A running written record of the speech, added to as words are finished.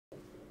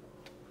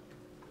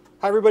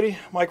Hi everybody,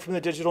 Mike from the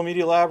Digital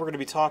Media Lab. We're going to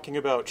be talking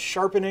about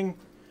sharpening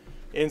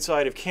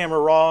inside of Camera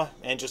Raw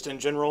and just in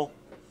general.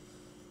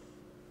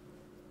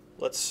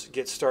 Let's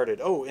get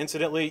started. Oh,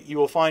 incidentally, you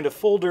will find a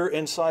folder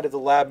inside of the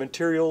lab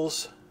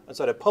materials,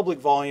 inside of public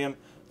volume,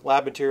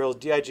 lab materials,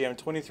 DIGM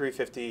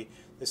 2350.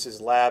 This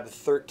is lab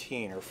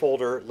 13, or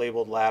folder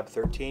labeled lab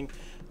 13.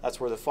 That's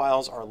where the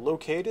files are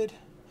located.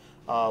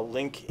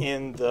 Link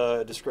in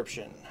the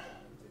description.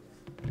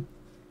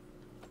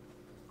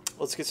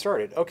 Let's get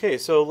started. Okay,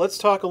 so let's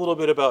talk a little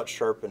bit about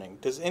sharpening.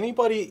 Does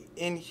anybody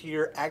in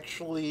here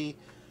actually,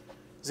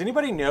 does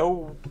anybody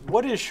know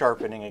what is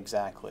sharpening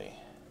exactly?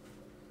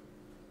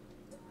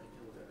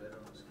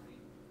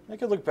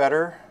 Make it look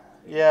better.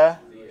 Yeah.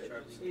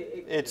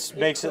 It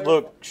makes it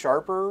look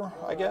sharper,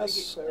 I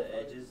guess. The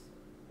edges.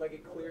 Like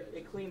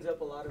it cleans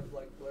up a lot of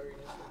like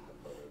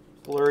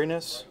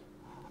blurriness.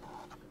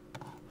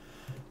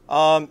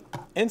 Blurriness.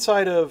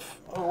 Inside of,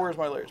 oh, where's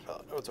my layers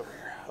palette? Oh, it's over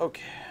here.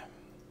 Okay.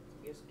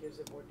 Gives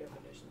it more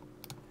definition.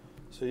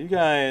 So you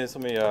guys,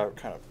 let me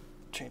kind of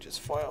change this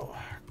file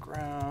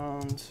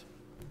background.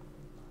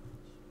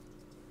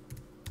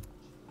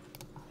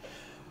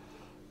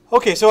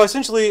 Okay, so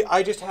essentially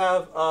I just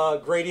have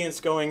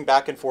gradients going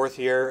back and forth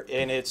here,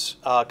 and it's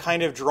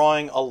kind of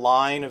drawing a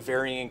line of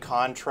varying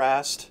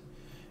contrast.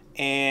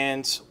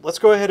 And let's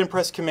go ahead and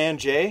press Command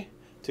J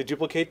to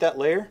duplicate that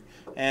layer,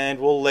 and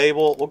we'll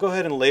go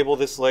ahead and label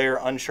this layer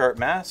Unsharp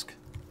Mask,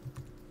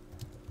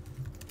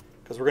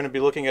 because we're going to be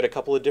looking at a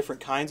couple of different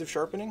kinds of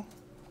sharpening.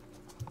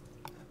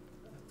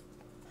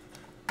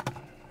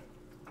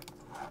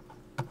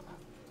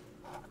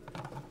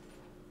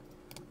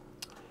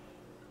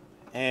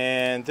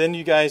 And then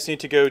you guys need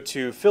to go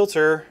to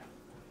Filter,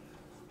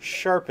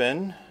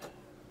 Sharpen,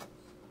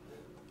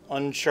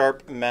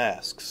 Unsharp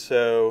Mask.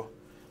 So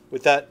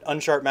with that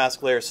Unsharp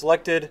Mask layer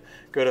selected,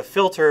 go to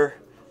Filter,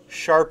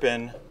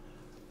 Sharpen,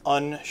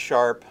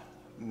 Unsharp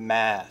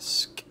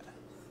Mask.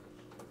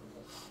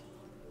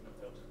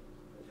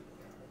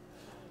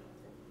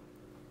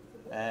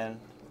 And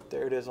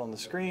there it is on the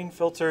screen.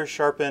 Filter,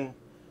 Sharpen,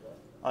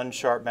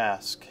 Unsharp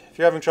Mask. If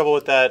you're having trouble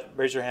with that,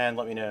 raise your hand,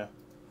 let me know.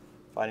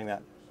 Finding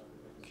that.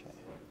 Okay.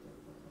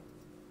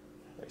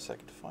 Wait a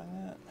second to find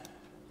that.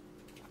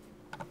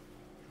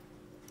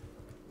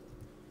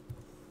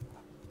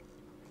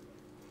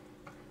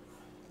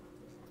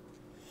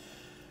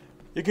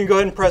 You can go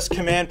ahead and press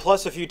Command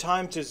plus a few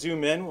times to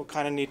zoom in. We'll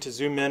kind of need to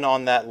zoom in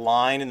on that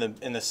line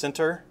in the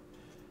center.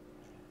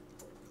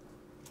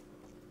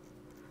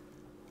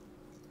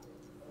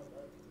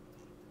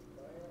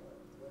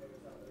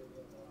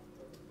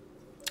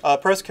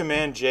 Press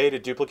Command J to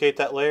duplicate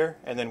that layer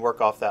and then work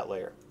off that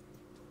layer.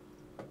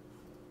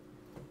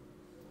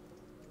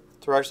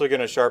 So we're actually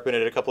going to sharpen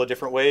it a couple of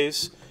different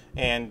ways,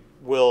 and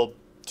we'll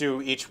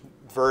do each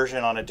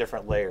version on a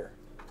different layer.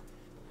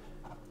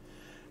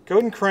 Go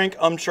ahead and crank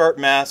Unsharp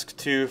Mask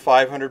to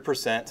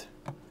 500%,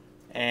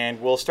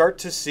 and we'll start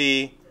to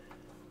see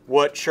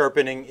what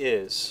sharpening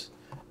is.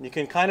 You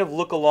can kind of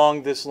look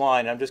along this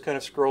line. I'm just kind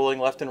of scrolling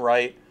left and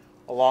right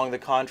along the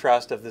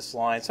contrast of this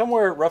line.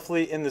 Somewhere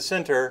roughly in the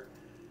center,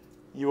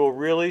 you will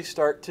really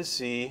start to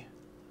see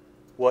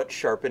what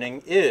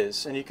sharpening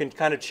is. And you can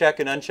kind of check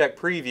and uncheck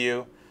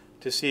preview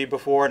to see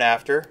before and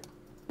after.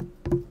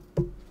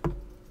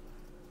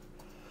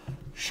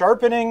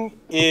 Sharpening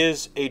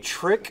is a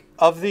trick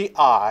of the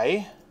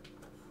eye.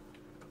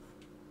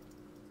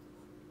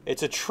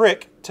 It's a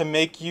trick to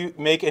make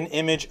an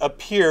image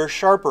appear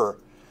sharper.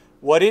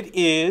 What it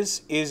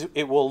is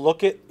it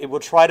will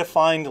try to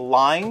find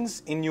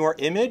lines in your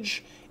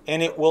image,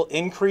 and it will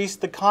increase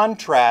the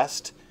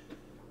contrast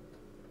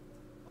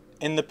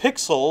in the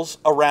pixels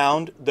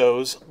around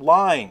those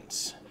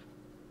lines.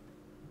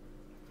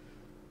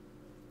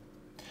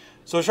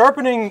 So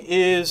sharpening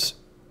is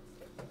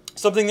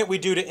something that we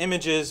do to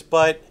images,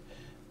 but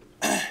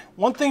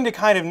one thing to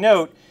kind of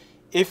note,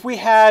 if we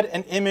had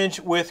an image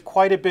with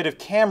quite a bit of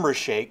camera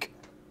shake,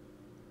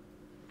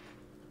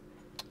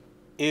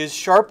 is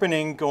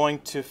sharpening going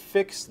to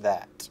fix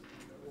that?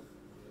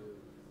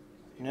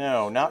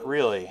 No, not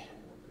really.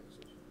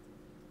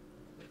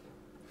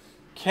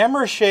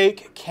 Camera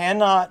shake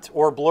cannot,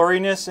 or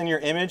blurriness in your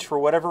image for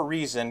whatever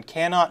reason,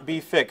 cannot be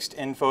fixed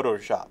in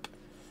Photoshop.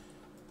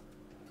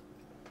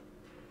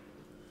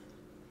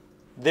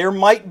 There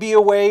might be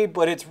a way,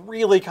 but it's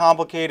really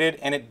complicated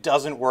and it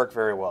doesn't work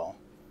very well.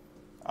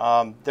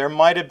 There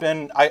might have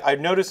been, I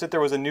noticed that there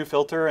was a new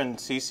filter in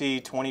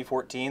CC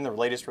 2014, the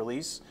latest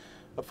release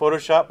of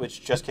Photoshop,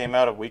 which just came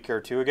out a week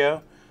or two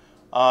ago.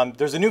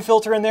 There's a new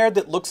filter in there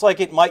that looks like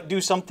it might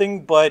do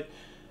something, but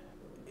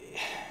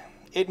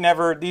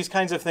these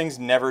kinds of things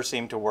never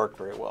seem to work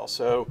very well.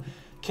 So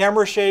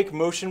camera shake,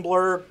 motion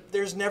blur,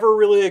 there's never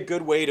really a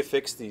good way to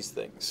fix these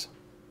things.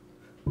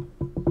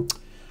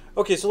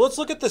 Okay, so let's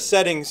look at the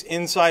settings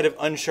inside of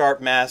Unsharp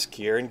Mask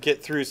here and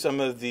get through some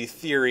of the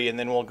theory, and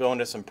then we'll go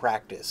into some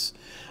practice.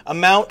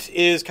 Amount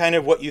is kind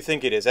of what you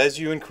think it is. As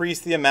you increase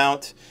the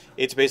amount,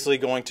 it's basically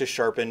going to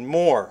sharpen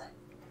more.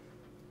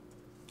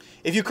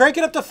 If you crank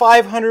it up to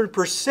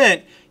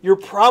 500%, you're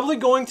probably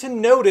going to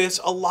notice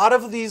a lot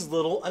of these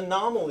little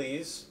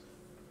anomalies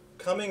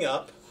coming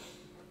up.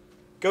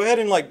 Go ahead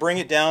and like bring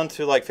it down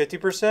to like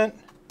 50%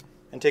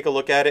 and take a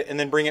look at it, and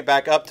then bring it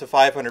back up to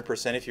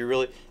 500% if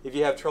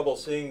you have trouble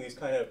seeing these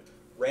kind of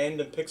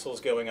random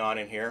pixels going on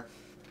in here.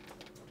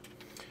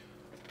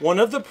 One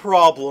of the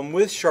problem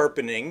with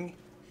sharpening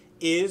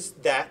is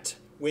that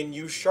when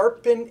you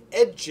sharpen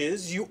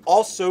edges, you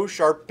also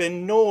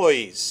sharpen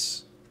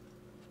noise.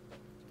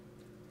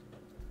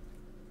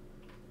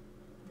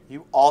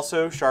 You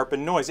also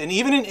sharpen noise. And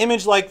even an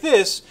image like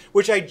this,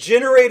 which I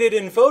generated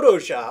in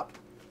Photoshop,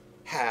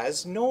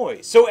 has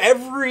noise. So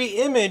every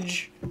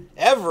image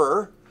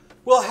ever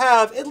will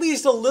have at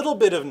least a little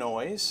bit of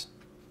noise.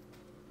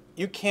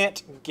 You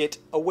can't get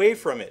away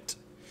from it.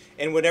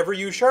 And whenever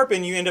you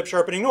sharpen, you end up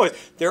sharpening noise.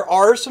 There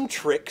are some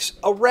tricks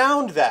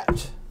around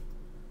that.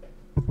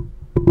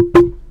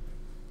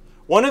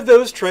 One of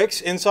those tricks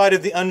inside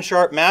of the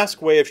unsharp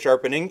mask way of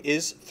sharpening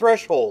is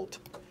threshold.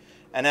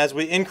 And as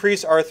we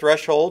increase our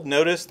threshold,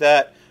 notice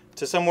that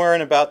to somewhere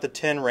in about the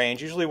 10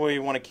 range, usually we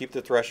want to keep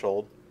the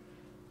threshold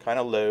kind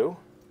of low.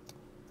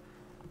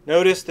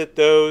 Notice that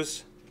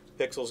those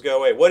pixels go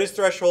away. What is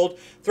threshold?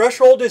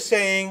 Threshold is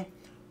saying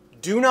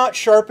do not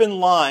sharpen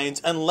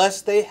lines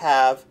unless they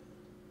have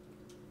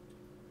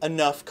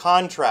enough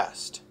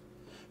contrast.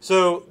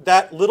 So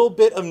that little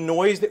bit of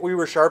noise that we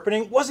were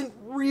sharpening wasn't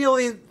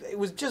really, it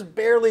was just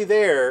barely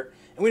there,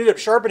 and we ended up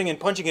sharpening and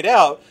punching it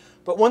out.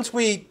 But once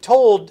we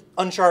told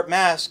Unsharp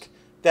Mask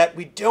that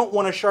we don't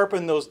want to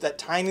sharpen that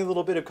tiny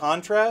little bit of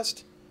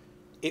contrast,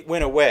 it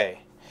went away.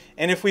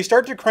 And if we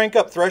start to crank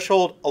up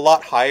threshold a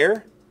lot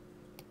higher,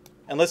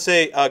 and let's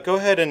say, go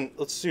ahead and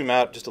let's zoom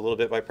out just a little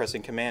bit by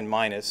pressing Command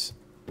minus,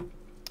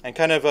 and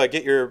kind of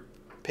get your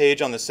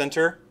page on the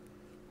center.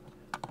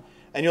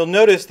 And you'll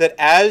notice that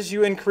as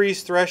you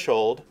increase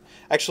threshold,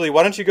 actually,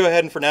 why don't you go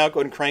ahead and for now go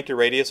ahead and crank your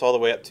radius all the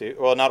way up to,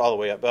 well, not all the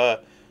way up,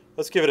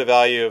 let's give it a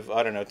value of,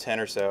 I don't know, 10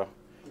 or so,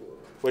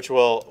 which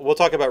we'll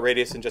talk about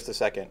radius in just a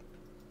second.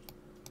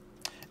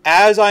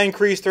 As I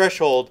increase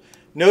threshold,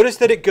 notice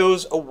that it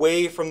goes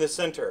away from the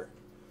center.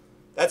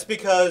 That's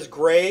because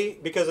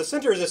the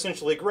center is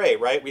essentially gray,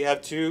 right? We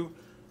have two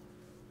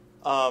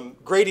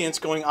gradients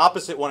going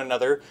opposite one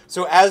another.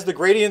 So as the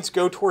gradients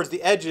go towards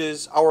the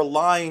edges, our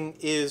line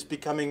is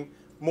becoming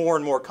more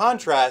and more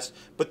contrast,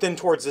 but then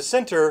towards the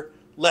center,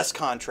 less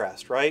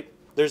contrast, right?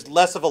 There's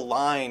less of a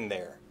line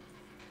there.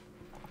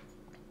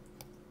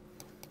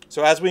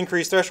 So as we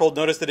increase threshold,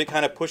 notice that it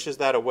kind of pushes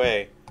that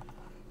away.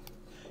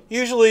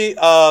 Usually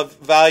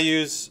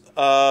values,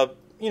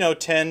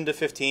 10 to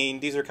 15,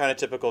 these are kind of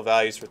typical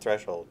values for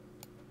threshold.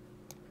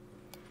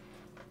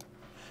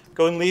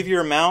 Go and leave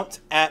your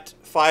mount at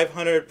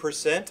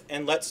 500%,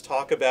 and let's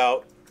talk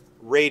about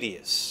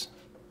radius.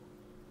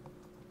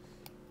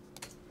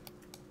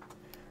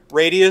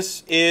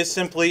 Radius is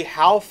simply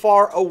how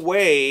far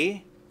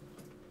away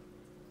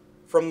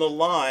from the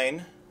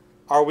line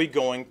are we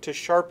going to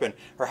sharpen,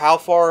 or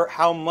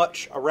how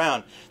much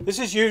around. This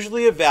is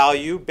usually a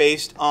value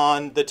based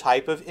on the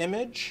type of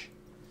image.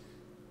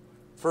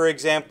 For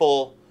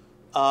example,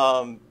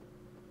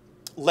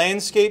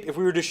 landscape, if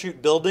we were to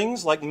shoot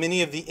buildings, like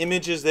many of the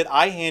images that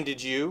I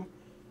handed you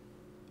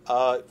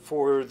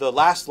for the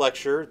last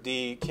lecture,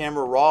 the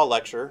camera raw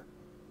lecture,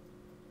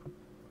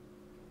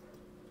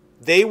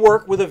 they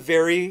work with a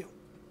very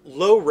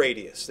low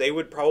radius. They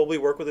would probably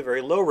work with a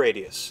very low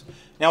radius.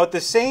 Now at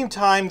the same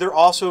time, they're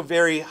also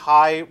very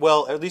high,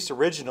 well, at least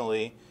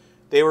originally,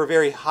 they were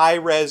very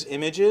high-res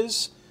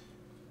images,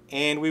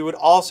 and we would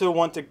also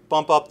want to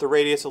bump up the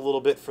radius a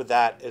little bit for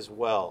that as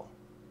well.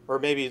 Or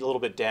maybe a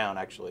little bit down,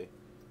 actually.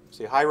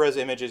 See, high-res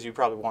images, you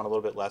probably want a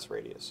little bit less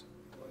radius.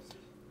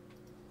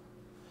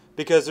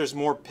 Because there's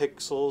more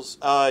pixels.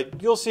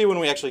 You'll see when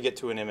we actually get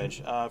to an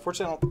image.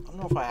 Fortunately, I don't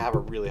know if I have a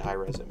really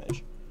high-res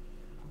image.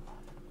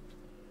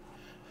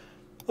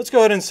 Let's go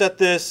ahead and set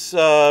this,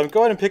 go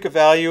ahead and pick a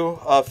value,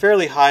 a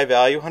fairly high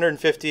value,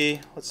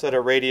 150. Let's set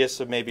a radius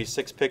of maybe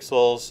 6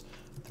 pixels,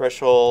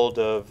 threshold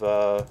of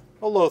a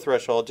low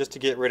threshold just to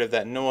get rid of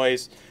that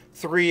noise.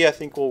 3 I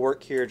think will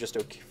work here just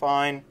okay,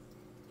 fine.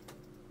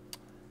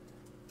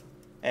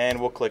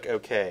 And we'll click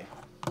OK.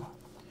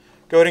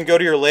 Go ahead and go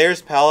to your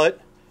layers palette.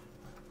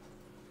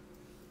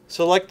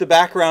 Select the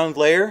background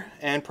layer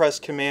and press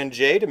Command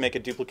J to make a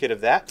duplicate of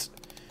that.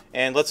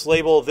 And let's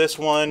label this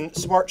one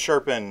Smart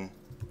Sharpen.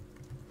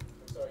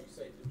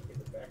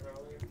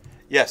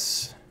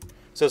 Yes.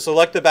 So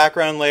select the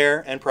background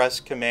layer and press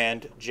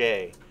Command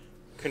J.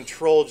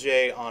 Control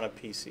J on a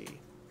PC.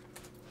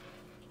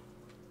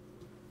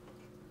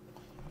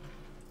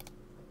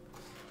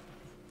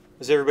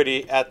 Is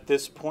everybody at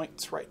this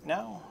point right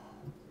now?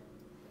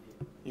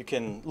 You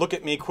can look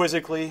at me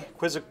quizzically,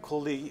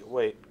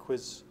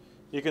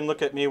 you can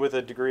look at me with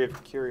a degree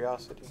of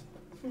curiosity.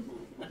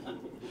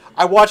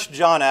 I watched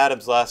John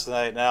Adams last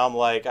night. Now I'm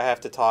like, I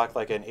have to talk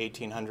like an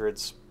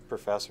 1800s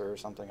professor or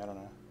something. I don't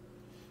know.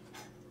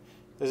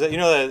 Is that, you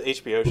know, that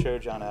HBO show,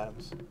 John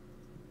Adams?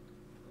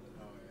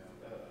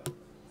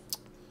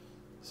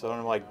 So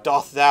I'm like,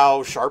 doth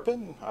thou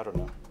sharpen? I don't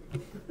know.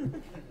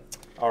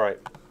 All right.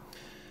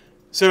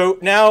 So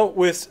now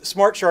with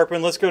Smart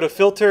Sharpen, let's go to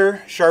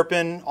Filter,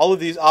 Sharpen. All of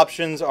these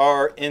options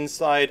are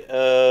inside,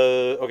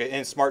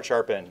 in Smart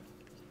Sharpen.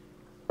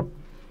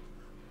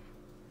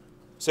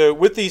 So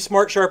with the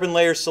Smart Sharpen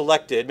layer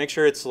selected, make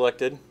sure it's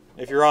selected.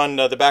 If you're on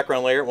the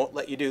background layer, it won't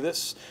let you do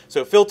this.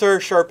 So Filter,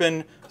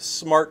 Sharpen,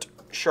 Smart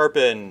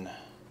Sharpen.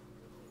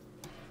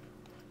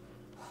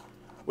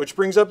 Which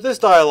brings up this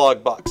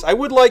dialog box. I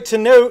would like to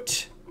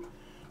note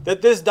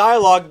that this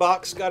dialog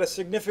box got a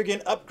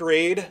significant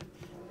upgrade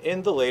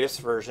in the latest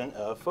version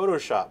of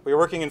Photoshop. We are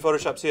working in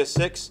Photoshop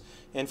CS6,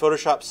 in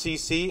Photoshop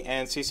CC,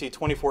 and CC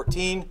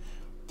 2014.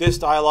 This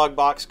dialog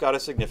box got a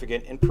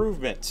significant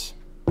improvement.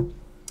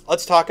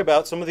 Let's talk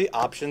about some of the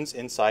options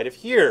inside of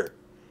here.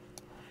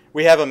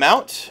 We have a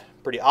mount,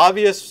 pretty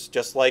obvious,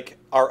 just like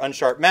our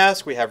unsharp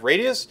mask. We have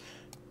radius,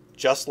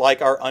 just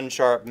like our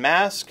unsharp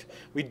mask.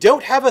 We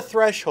don't have a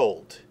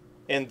threshold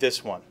in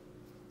this one.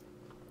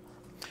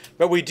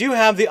 But we do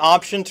have the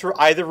option to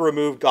either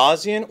remove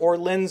Gaussian or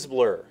lens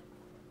blur.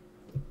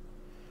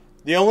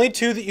 The only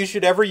two that you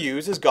should ever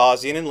use is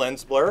Gaussian and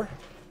lens blur.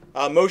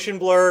 Motion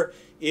blur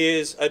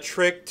is a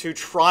trick to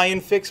try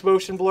and fix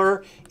motion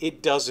blur.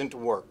 It doesn't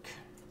work.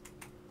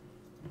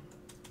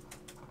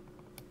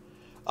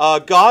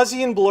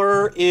 Gaussian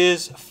blur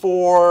is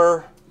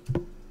for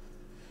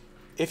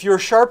if you're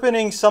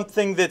sharpening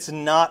something that's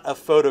not a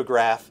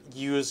photograph,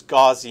 use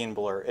Gaussian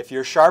blur. If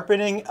you're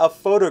sharpening a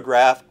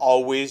photograph,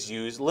 always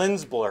use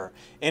lens blur.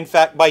 In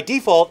fact, by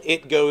default,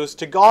 it goes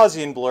to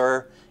Gaussian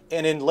blur,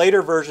 and in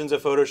later versions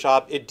of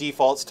Photoshop, it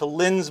defaults to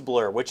lens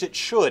blur, which it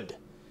should,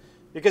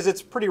 because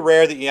it's pretty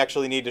rare that you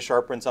actually need to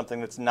sharpen something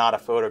that's not a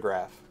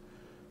photograph.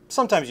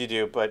 Sometimes you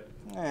do, but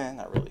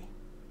not really.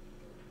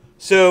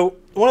 So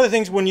one of the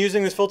things when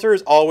using this filter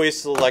is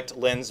always select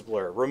lens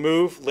blur.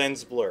 Remove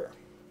lens blur.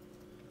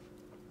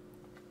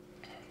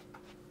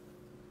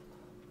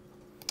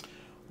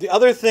 The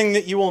other thing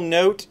that you will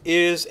note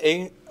is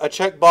a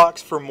checkbox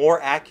for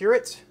more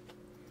accurate.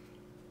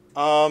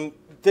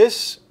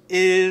 This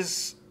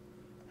is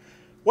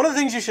one of the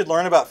things you should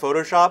learn about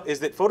Photoshop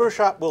is that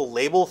Photoshop will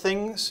label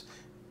things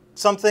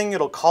something.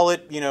 It'll call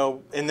it,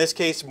 in this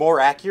case, more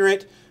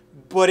accurate,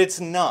 but it's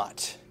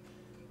not.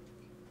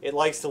 It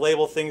likes to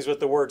label things with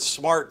the word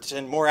smart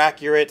and more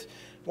accurate.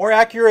 More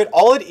accurate,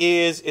 all it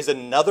is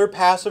another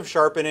pass of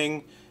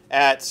sharpening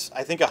at,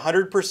 I think,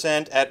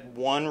 100% at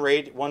one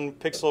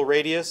pixel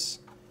radius.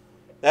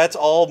 That's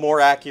all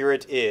more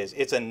accurate is.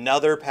 It's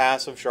another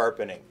pass of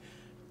sharpening.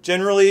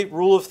 Generally,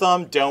 rule of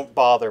thumb, don't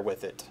bother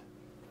with it.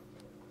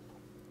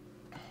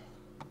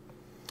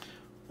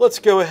 Let's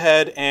go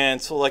ahead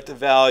and select a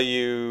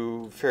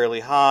value fairly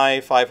high,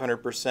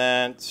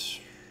 500%,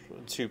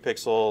 2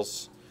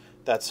 pixels.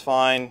 That's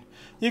fine.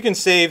 You can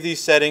save these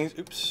settings.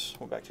 Oops,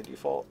 go back to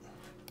default.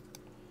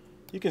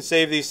 You can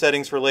save these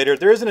settings for later.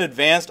 There is an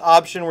advanced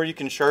option where you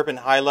can sharpen,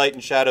 highlight,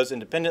 and shadows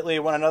independently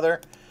of one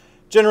another.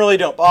 Generally,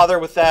 don't bother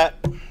with that.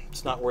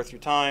 It's not worth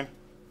your time.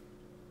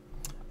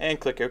 And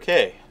click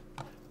OK.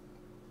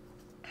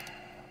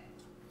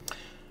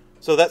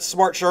 So that's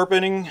Smart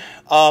Sharpening.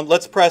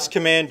 Let's press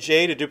Command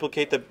J to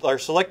duplicate or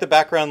select the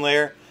background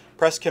layer.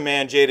 Press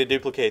Command J to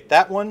duplicate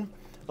that one.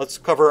 Let's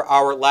cover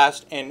our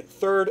last and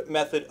third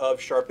method of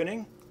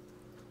sharpening.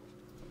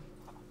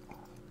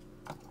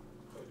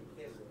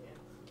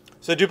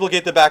 So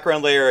duplicate the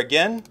background layer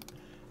again,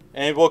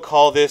 and we'll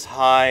call this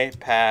high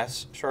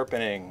pass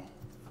sharpening.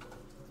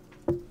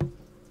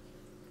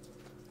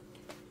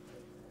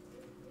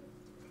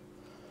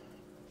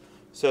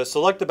 So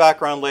select the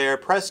background layer,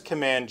 press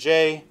Command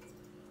J,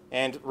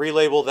 and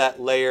relabel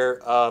that layer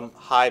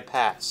high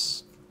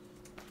pass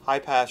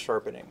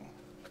sharpening.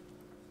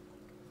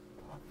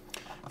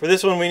 For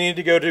this one, we need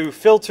to go to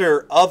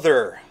Filter,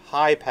 Other,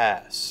 High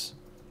Pass.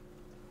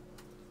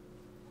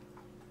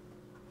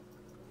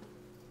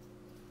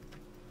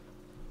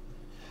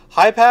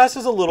 High Pass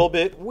is a little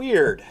bit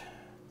weird.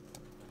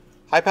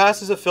 High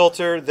Pass is a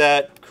filter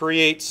that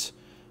creates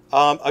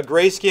a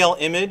grayscale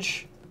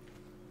image.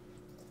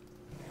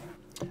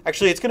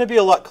 Actually, it's going to be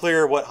a lot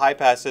clearer what High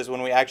Pass is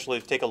when we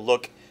actually take a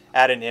look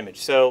at an image.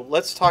 So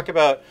let's talk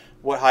about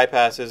what High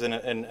Pass is in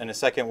a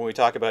second when we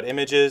talk about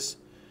images.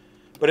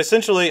 But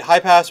essentially, High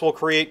Pass will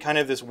create kind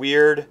of this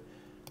weird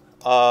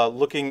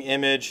looking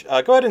image.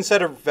 Go ahead and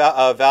set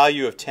a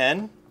value of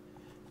 10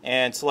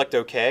 and select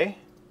OK.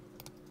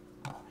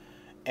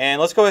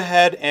 And let's go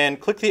ahead and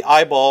click the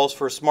eyeballs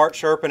for Smart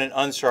Sharpen and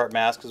Unsharp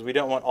Mask because we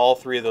don't want all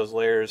three of those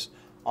layers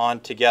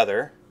on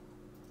together.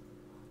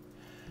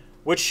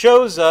 Which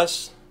shows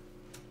us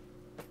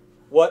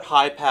what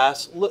High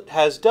Pass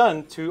has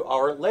done to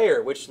our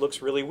layer, which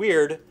looks really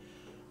weird.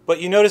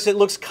 But you notice it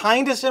looks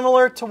kind of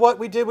similar to what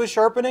we did with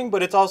sharpening,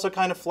 but it's also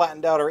kind of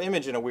flattened out our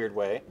image in a weird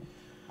way.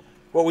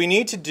 What we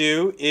need to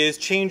do is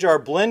change our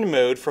blend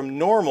mode from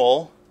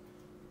normal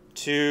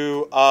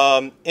to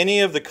any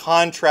of the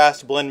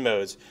contrast blend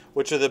modes,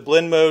 which are the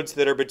blend modes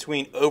that are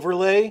between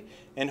overlay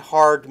and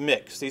hard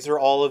mix. These are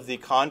all of the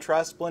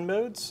contrast blend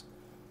modes.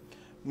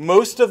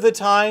 Most of the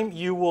time,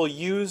 you will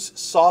use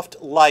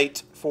soft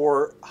light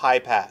for high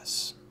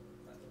pass.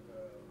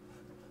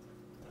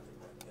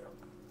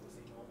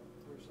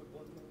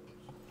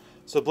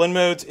 So blend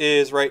modes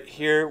is right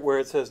here where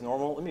it says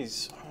normal. Let me.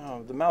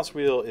 The mouse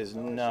wheel is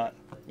not.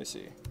 Let me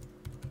see.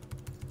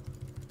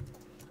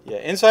 Yeah,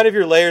 inside of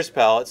your layers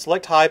palette,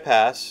 select high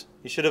pass.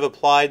 You should have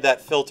applied that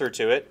filter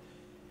to it.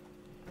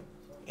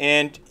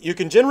 And you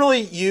can generally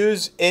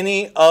use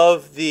any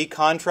of the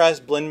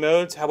contrast blend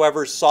modes.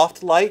 However,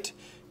 soft light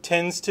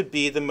tends to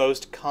be the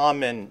most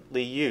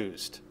commonly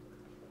used.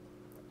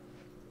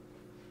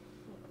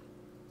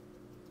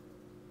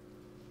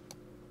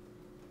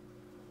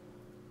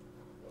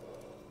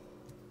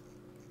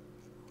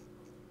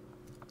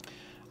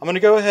 I'm going to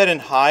go ahead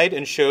and hide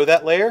and show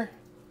that layer.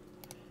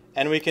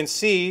 And we can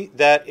see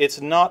that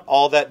it's not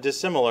all that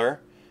dissimilar.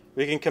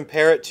 We can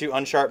compare it to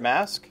unsharp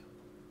mask.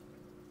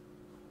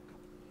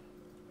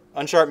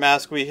 Unsharp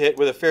mask we hit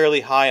with a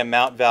fairly high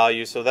amount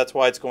value, so that's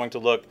why it's going to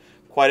look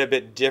quite a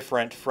bit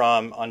different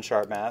from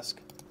unsharp mask.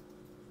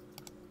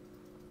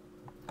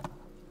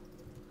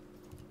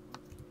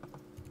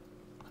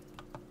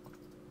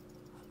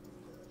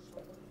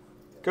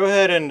 Go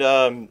ahead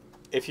and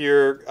if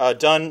you're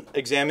done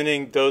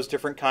examining those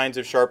different kinds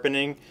of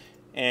sharpening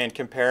and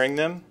comparing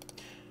them,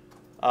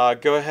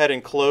 go ahead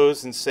and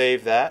close and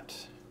save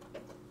that.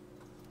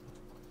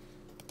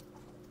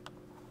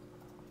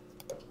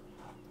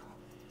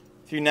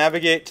 If you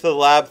navigate to the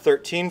Lab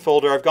 13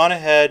 folder, I've gone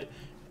ahead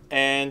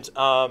and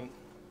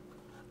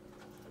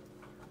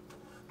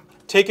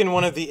taken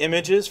one of the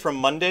images from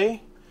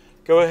Monday.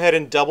 Go ahead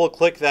and double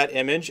click that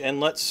image and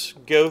let's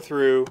go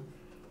through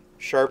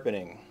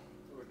sharpening.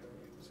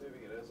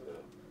 Saving it as a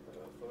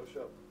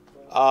Photoshop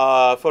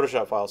file?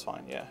 Photoshop file is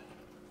fine, yeah.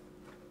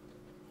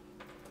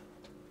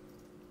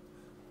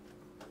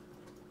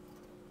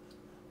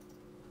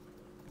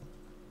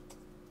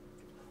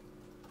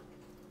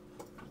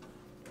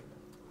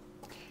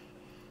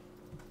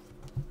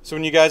 So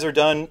when you guys are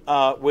done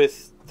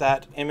with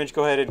that image,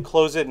 go ahead and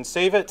close it and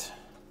save it.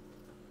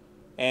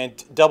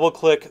 And double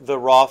click the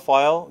raw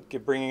file,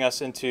 bringing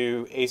us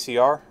into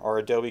ACR, or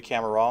Adobe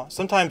Camera Raw.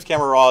 Sometimes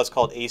Camera Raw is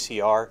called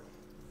ACR,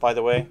 by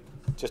the way,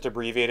 just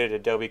abbreviated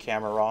Adobe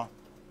Camera Raw.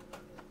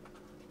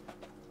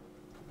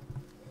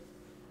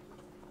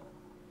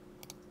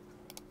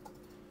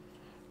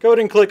 Go ahead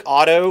and click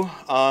Auto,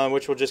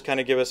 which will just kind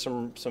of give us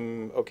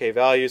some okay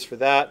values for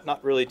that.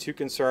 Not really too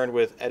concerned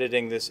with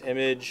editing this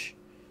image.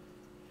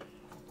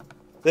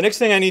 The next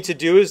thing I need to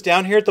do is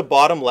down here at the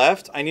bottom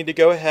left, I need to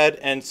go ahead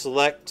and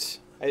select,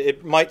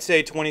 it might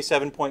say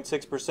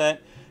 27.6%,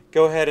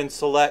 go ahead and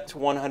select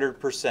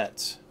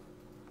 100%.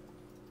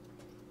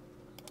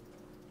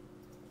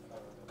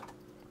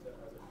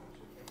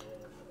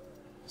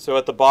 So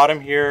at the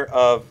bottom here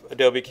of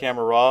Adobe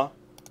Camera Raw,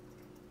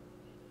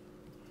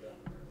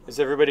 is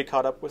everybody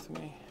caught up with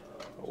me?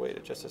 Oh,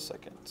 wait just a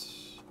second.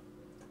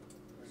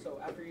 So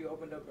after you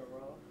opened up in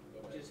RAW,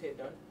 you just hit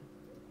done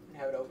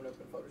and have it open up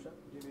in Photoshop?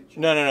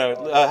 No.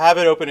 Have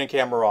it open in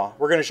Camera Raw.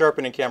 We're going to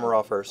sharpen in Camera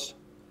Raw first.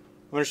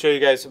 I'm going to show you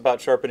guys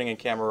about sharpening in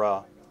Camera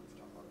Raw.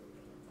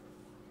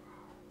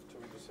 So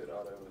we just hit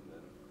auto and then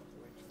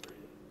wait for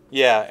you.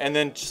 Yeah, and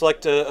then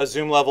select a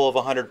zoom level of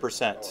 100%. Oh,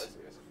 I see,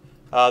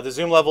 I see. The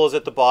zoom level is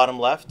at the bottom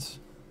left.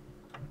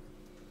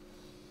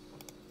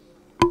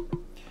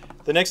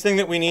 The next thing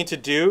that we need to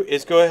do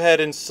is go ahead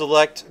and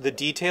select the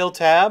Detail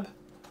tab,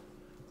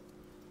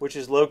 which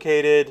is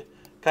located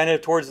kind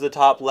of towards the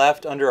top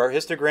left under our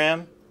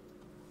histogram.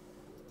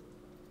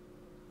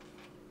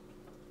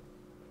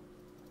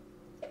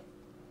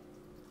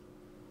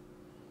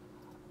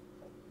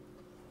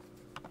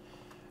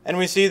 And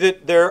we see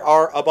that there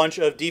are a bunch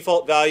of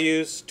default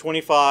values,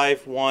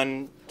 25,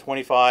 1,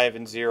 25,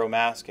 and 0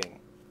 masking.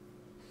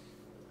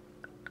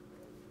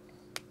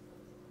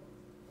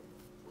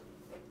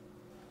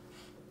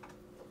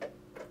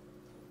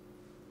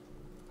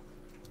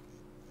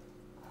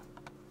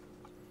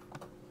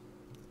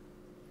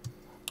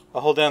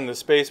 I'll hold down the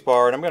space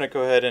bar and I'm going to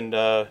go ahead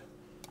and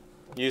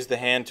use the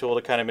hand tool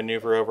to kind of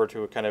maneuver over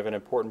to a kind of an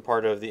important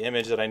part of the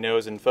image that I know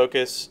is in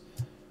focus.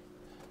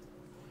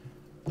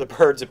 The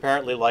birds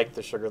apparently like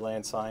the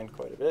Sugarland sign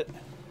quite a bit.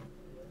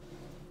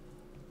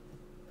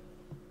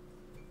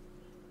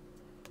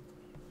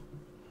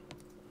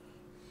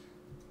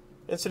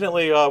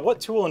 Incidentally,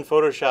 what tool in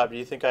Photoshop do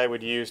you think I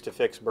would use to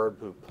fix bird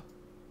poop?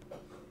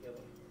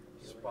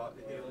 Spot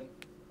healing.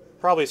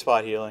 Probably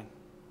spot healing.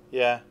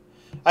 Yeah.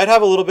 I'd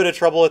have a little bit of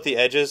trouble at the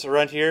edges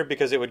around here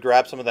because it would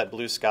grab some of that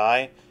blue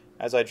sky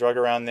as I drug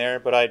around there,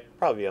 but I'd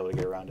probably be able to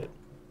get around it.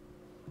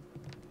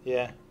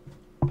 Yeah.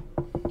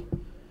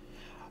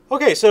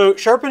 Okay, so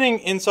sharpening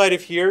inside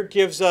of here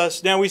gives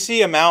us, now we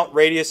see amount,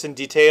 radius, and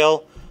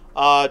detail.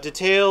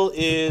 Detail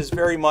is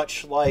very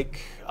much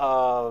like,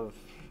 well,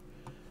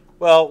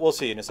 we'll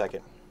see in a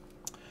second.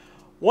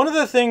 One of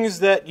the things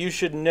that you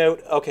should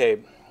note,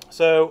 okay,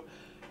 so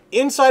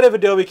inside of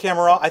Adobe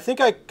Camera Raw, I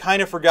think I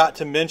kind of forgot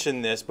to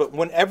mention this, but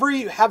whenever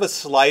you have a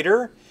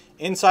slider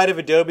inside of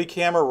Adobe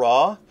Camera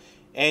Raw,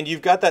 and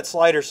you've got that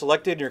slider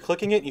selected and you're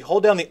clicking it, and you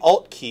hold down the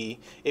Alt key,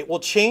 it will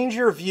change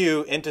your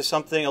view into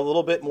something a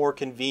little bit more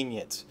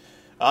convenient,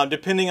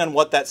 depending on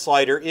what that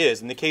slider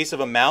is. In the case of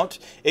a mount,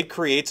 it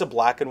creates a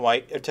black and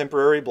white, a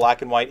temporary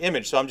black and white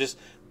image. So I'm just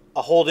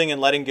holding and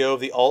letting go of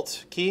the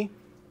Alt key.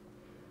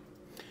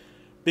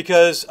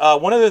 Because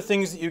one of the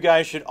things that you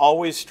guys should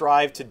always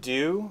strive to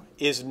do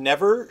is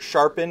never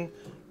sharpen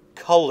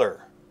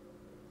color.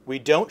 We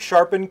don't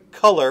sharpen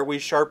color, we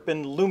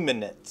sharpen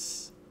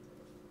luminance.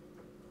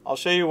 I'll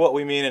show you what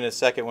we mean in a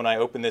second when I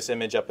open this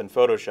image up in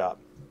Photoshop.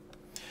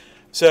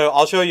 So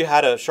I'll show you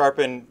how to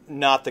sharpen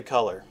not the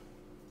color.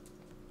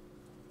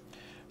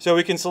 So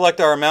we can select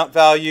our mount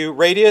value.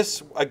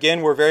 Radius,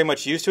 again, we're very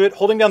much used to it.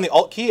 Holding down the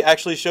Alt key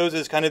actually shows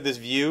us kind of this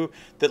view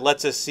that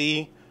lets us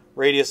see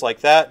radius like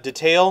that.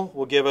 Detail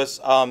will give us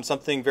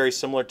something very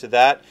similar to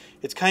that.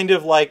 It's kind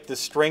of like the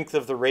strength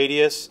of the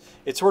radius.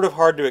 It's sort of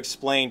hard to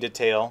explain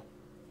detail.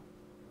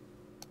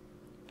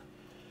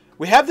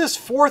 We have this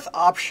fourth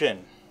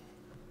option,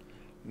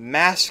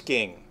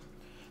 masking.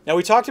 Now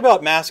we talked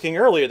about masking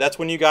earlier. That's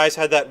when you guys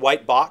had that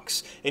white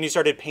box and you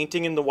started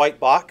painting in the white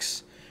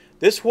box.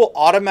 This will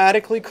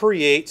automatically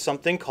create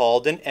something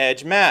called an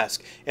edge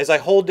mask. As I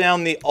hold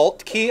down the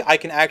Alt key, I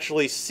can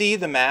actually see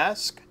the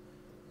mask.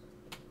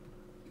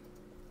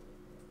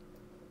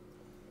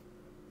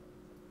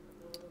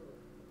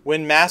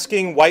 When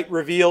masking, white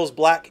reveals,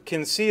 black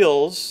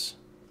conceals.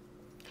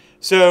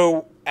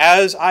 So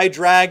as I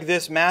drag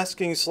this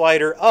masking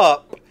slider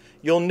up,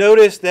 you'll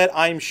notice that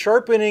I'm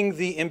sharpening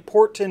the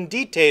important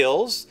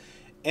details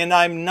and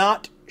I'm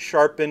not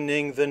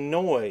sharpening the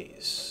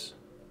noise.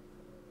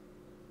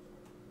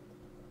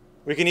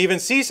 We can even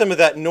see some of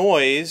that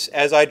noise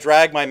as I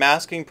drag my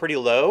masking pretty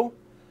low.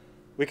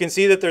 We can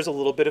see that there's a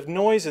little bit of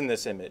noise in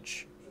this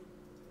image.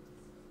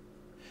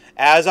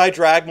 As I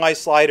drag my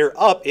slider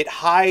up, it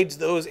hides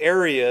those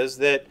areas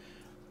that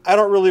I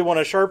don't really want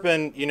to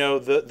sharpen, you know,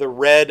 the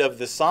red of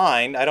the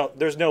sign.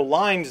 There's no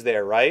lines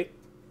there, right?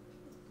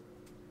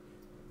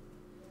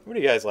 What are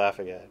you guys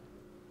laughing at?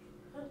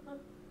 It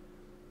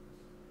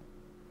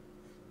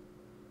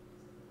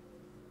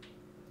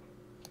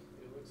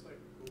looks like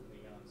a cool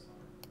neon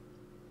sign.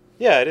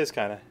 Yeah, it is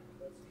kind of.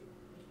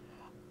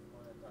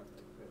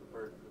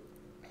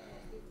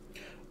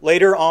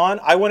 Later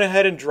on, I went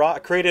ahead and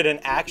created an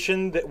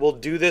action that will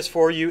do this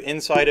for you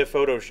inside of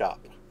Photoshop.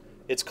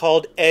 It's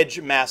called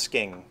edge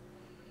masking,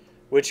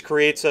 which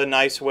creates a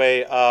nice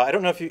way. I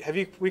don't know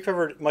if we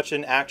covered much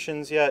in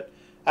actions yet.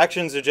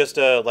 Actions are just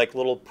like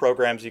little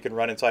programs you can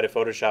run inside of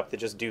Photoshop that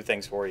just do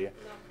things for you.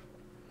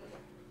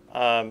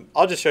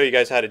 I'll just show you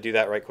guys how to do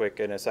that right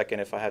quick in a second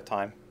if I have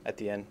time at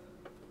the end.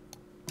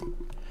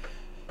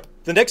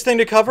 The next thing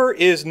to cover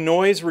is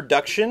noise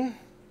reduction.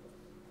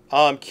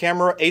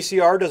 Camera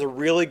ACR does a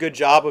really good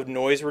job of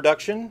noise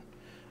reduction.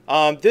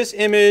 This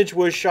image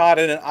was shot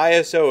at an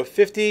ISO of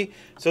 50,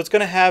 so it's going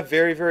to have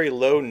very, very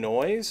low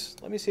noise.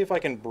 Let me see if I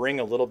can bring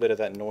a little bit of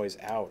that noise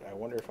out. I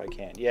wonder if I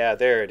can. Yeah,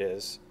 there it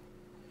is.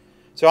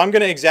 So I'm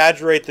going to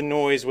exaggerate the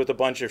noise with a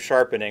bunch of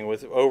sharpening,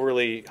 with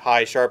overly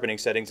high sharpening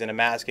settings and a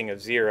masking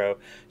of 0,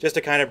 just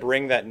to kind of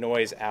bring that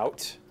noise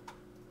out.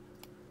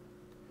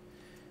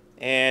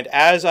 And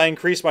as I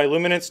increase my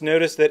luminance,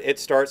 notice that it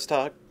starts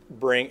to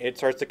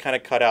kind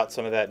of cut out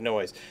some of that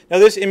noise. Now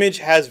this image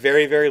has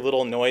very, very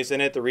little noise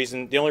in it.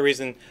 The only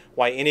reason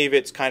why any of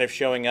it's kind of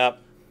showing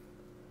up.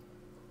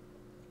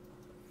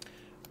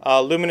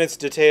 Luminance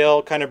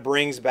detail kind of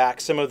brings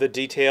back some of the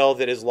detail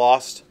that is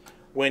lost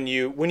when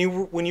you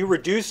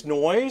reduce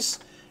noise.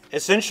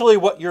 Essentially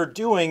what you're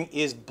doing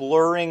is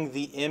blurring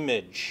the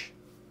image.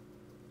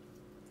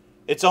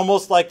 It's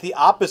almost like the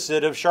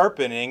opposite of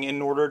sharpening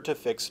in order to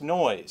fix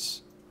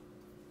noise.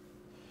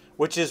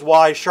 Which is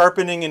why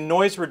sharpening and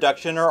noise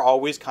reduction are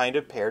always kind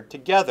of paired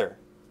together.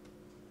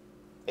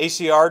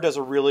 ACR does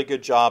a really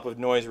good job of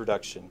noise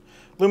reduction.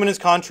 Luminance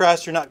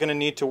contrast you're not going to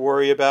need to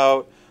worry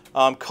about.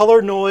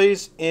 Color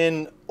noise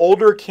in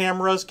older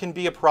cameras can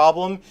be a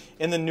problem.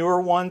 In the newer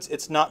ones,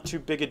 it's not too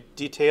big a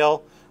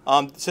detail.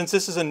 Since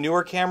this is a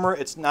newer camera,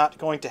 it's not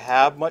going to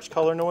have much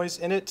color noise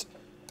in it.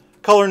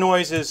 Color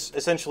noise is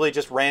essentially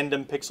just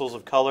random pixels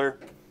of color.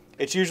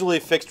 It's usually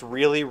fixed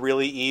really,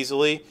 really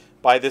easily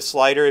by this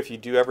slider if you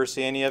do ever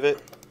see any of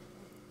it.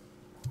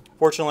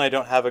 Fortunately, I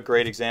don't have a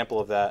great example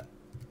of that.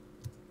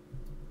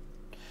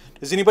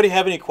 Does anybody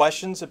have any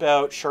questions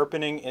about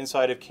sharpening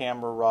inside of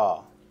Camera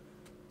Raw?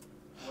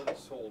 What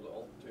is hold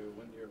Alt to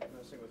when you're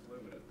messing with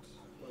luminance?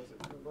 What is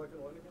it, turn black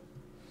and white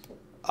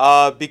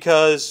again?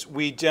 Because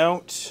we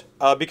don't,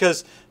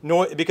 because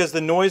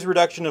the noise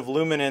reduction of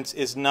luminance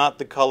is not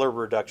the color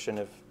reduction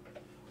of.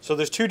 So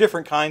there's two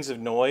different kinds of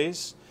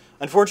noise.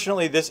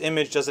 Unfortunately, this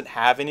image doesn't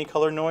have any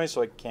color noise,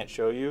 so I can't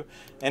show you.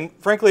 And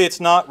frankly, it's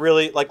not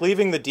really, like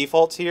leaving the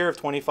defaults here of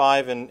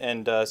 25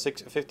 and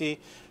 650,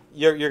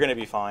 you're going to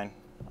be fine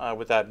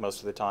with that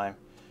most of the time.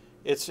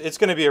 It's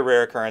going to be a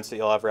rare occurrence that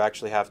you'll ever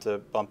actually have to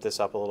bump this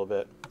up a little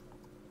bit.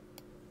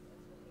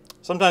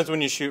 Sometimes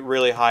when you shoot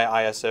really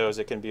high ISOs,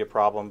 it can be a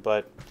problem,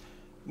 but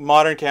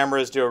modern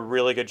cameras do a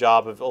really good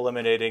job of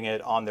eliminating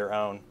it on their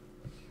own.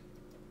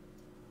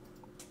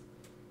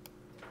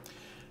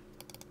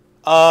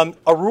 A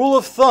rule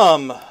of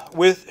thumb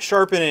with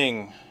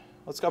sharpening.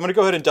 I'm going to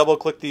go ahead and double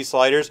click these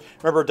sliders.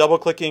 Remember, double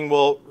clicking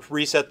will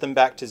reset them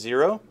back to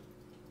 0.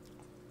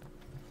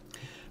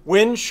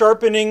 When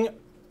sharpening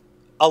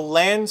a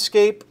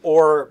landscape,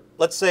 or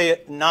let's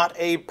say not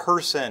a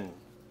person,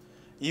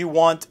 you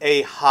want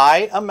a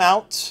high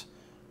amount,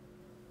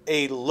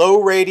 a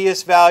low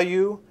radius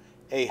value,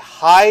 a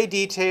high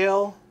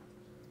detail,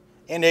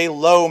 and a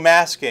low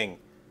masking.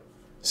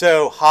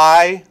 So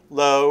high,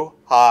 low,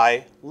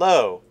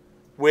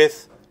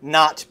 with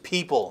not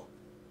people.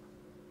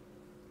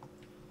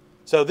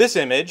 So this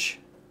image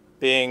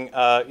being,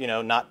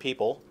 not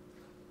people,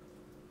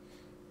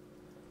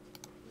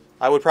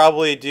 I would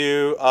probably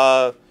do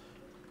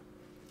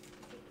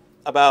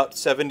about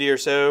 70 or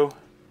so,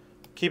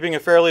 keeping a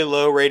fairly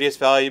low radius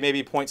value,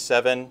 maybe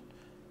 0.7.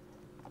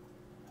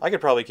 I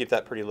could probably keep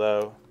that pretty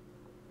low.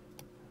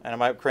 And I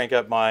might crank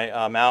up my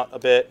amount a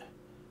bit.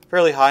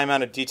 Fairly high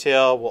amount of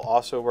detail will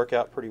also work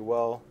out pretty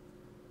well.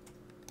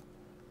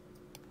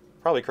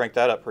 Probably crank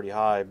that up pretty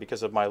high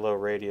because of my low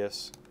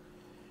radius.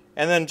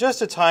 And then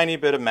just a tiny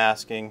bit of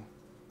masking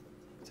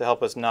to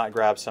help us not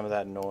grab some of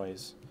that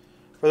noise.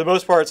 For the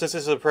most part, since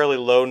this is a fairly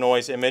low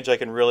noise image, I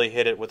can really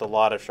hit it with a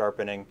lot of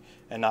sharpening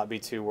and not be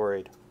too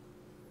worried.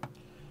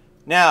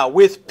 Now,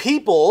 with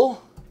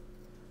people,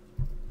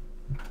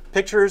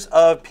 pictures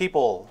of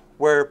people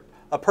where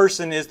a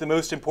person is the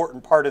most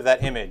important part of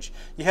that image.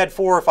 You had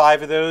 4 or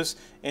 5 of those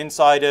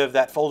inside of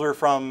that folder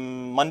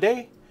from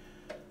Monday.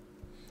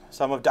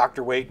 Some of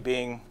Dr. Waite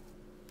being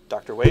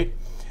Dr. Waite.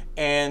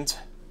 And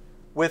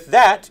with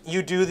that,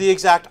 you do the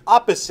exact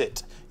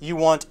opposite. You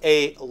want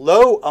a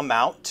low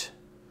amount,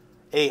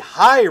 a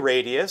high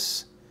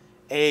radius,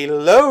 a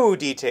low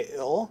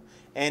detail,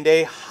 and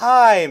a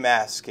high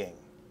masking.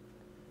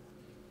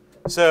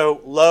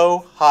 So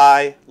low,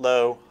 high,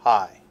 low,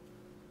 high.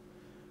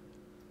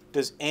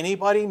 Does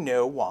anybody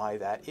know why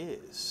that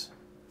is?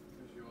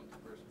 Because you want the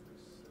person to be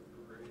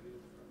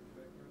separated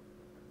from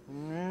the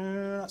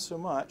background? Not so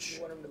much.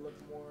 You want them to look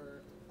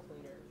more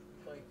cleaner.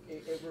 Like,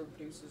 it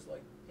reduces,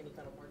 like, any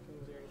kind of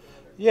markings or anything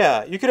on there.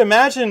 Yeah, you could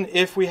imagine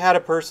if we had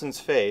a person's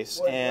face,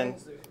 Well, and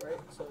lenses, right?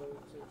 So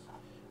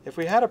if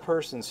we had a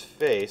person's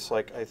face,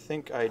 like I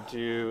think I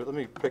do, let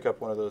me pick up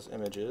one of those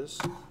images.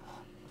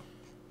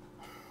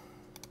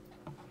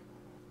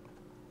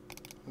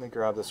 Let me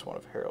grab this one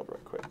of Harold real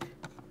quick.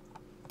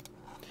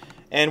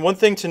 And one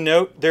thing to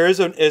note, there is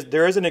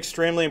an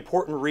extremely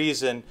important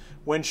reason.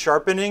 When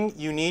sharpening,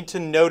 you need to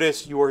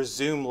notice your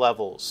zoom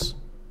levels.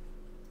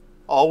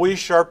 Always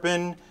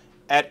sharpen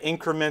at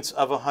increments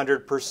of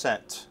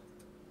 100%.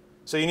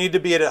 So you need to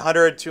be at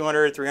 100,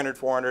 200, 300,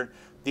 400.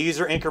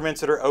 These are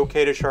increments that are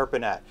okay to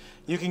sharpen at.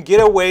 You can get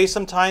away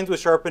sometimes with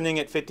sharpening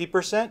at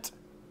 50%.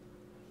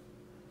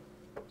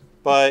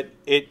 But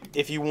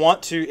if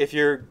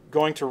you're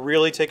going to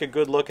really take a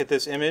good look at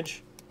this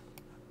image,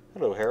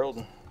 hello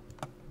Harold.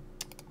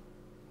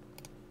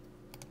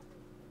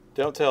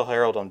 Don't tell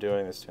Harold I'm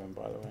doing this to him,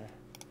 by the way.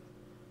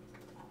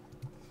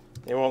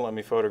 They won't let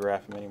me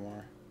photograph him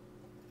anymore.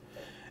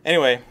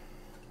 Anyway.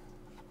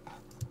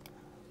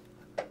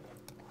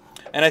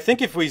 And I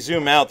think if we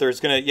zoom out,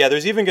 there's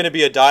even going to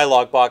be a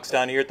dialog box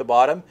down here at the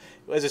bottom.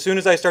 As soon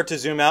as I start to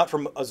zoom out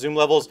from zoom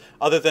levels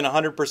other than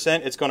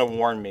 100%, it's going to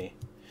warn me.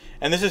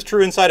 And this is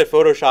true inside of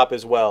Photoshop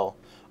as well.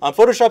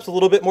 Photoshop's a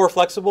little bit more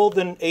flexible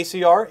than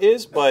ACR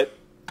is, but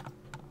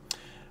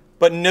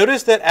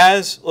notice that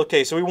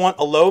so we want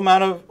a low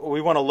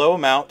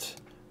amount,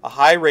 a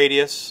high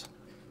radius,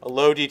 a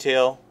low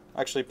detail,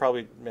 actually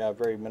probably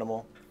very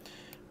minimal,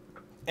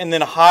 and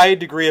then a high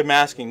degree of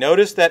masking.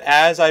 Notice that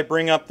as I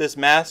bring up this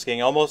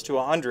masking almost to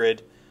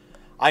 100,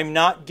 I'm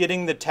not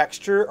getting the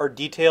texture or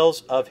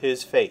details of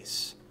his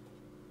face.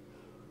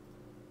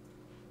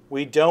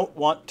 We don't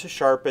want to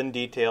sharpen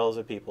details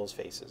of people's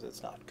faces.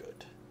 It's not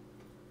good.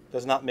 It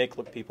does not make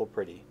people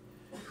pretty,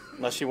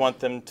 unless you want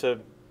them to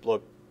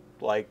look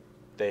like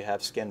they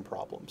have skin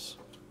problems.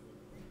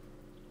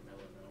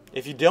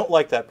 If you don't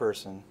like that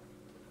person,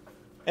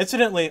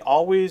 incidentally,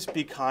 always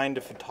be kind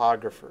to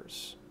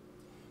photographers,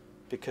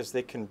 because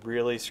they can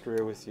really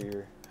screw with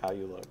you how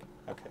you look.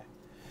 Okay.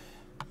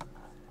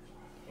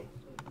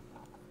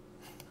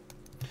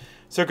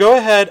 So go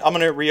ahead, I'm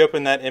going to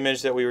reopen that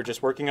image that we were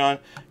just working on.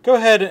 Go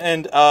ahead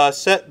and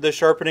set the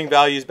sharpening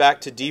values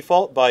back to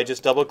default by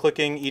just double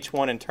clicking each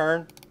one in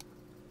turn.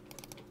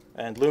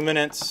 And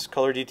luminance,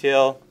 color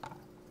detail.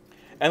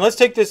 And let's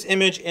take this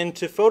image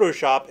into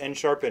Photoshop and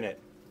sharpen it.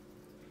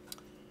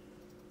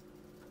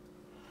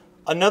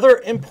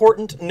 Another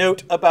important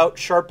note about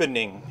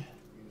sharpening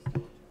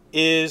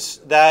is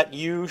that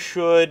you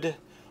should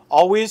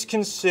always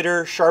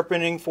consider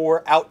sharpening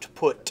for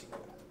output.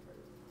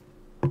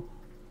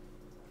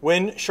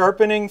 When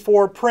sharpening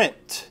for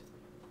print,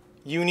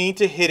 you need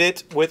to hit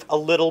it with a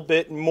little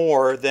bit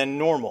more than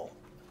normal,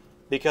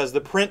 because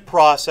the print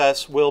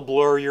process will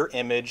blur your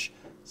image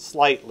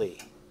slightly.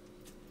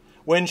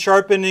 When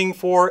sharpening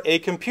for a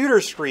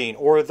computer screen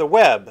or the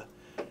web,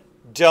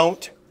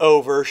 don't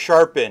over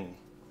sharpen.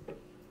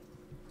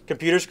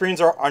 Computer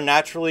screens are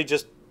naturally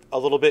just a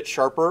little bit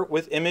sharper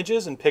with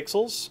images and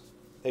pixels.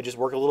 They just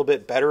work a little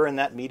bit better in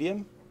that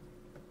medium.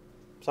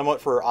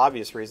 Somewhat for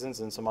obvious reasons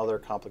and some other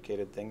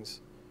complicated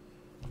things.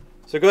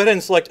 So go ahead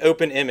and select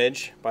Open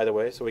Image, by the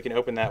way, so we can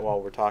open that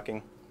while we're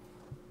talking.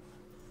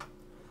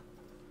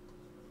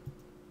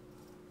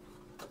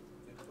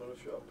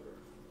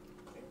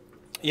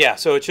 Yeah,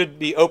 so it should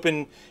be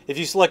open. If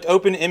you select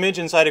Open Image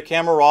inside of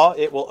Camera Raw,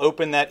 it will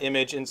open that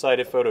image inside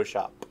of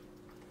Photoshop.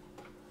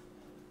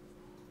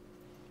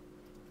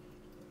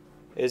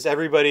 Is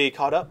everybody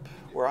caught up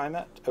where I'm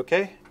at?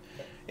 Okay.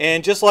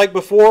 And just like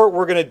before,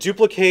 we're going to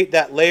duplicate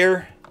that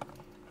layer.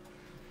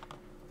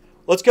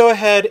 Let's go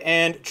ahead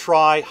and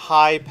try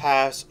high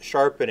pass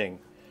sharpening.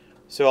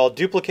 So I'll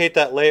duplicate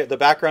that layer, the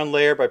background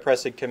layer, by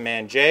pressing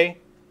Command J.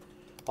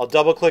 I'll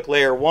double click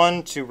layer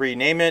 1 to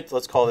rename it.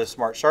 Let's call this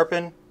Smart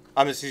Sharpen.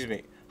 Excuse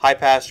me, high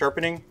pass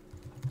sharpening.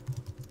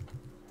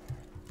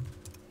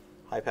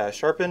 High pass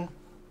sharpen.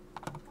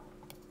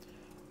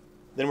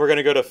 Then we're going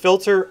to go to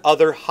Filter,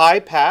 Other High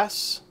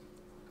Pass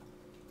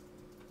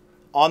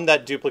on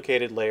that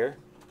duplicated layer.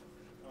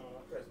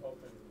 Press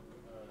open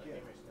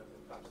image,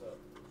 nothing pops up.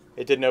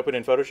 It didn't open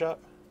in Photoshop?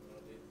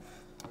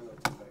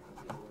 Do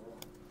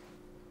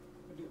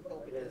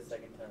open It is image. the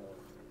second time.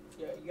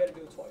 Yeah, you gotta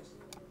do it twice.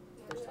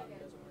 First time it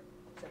doesn't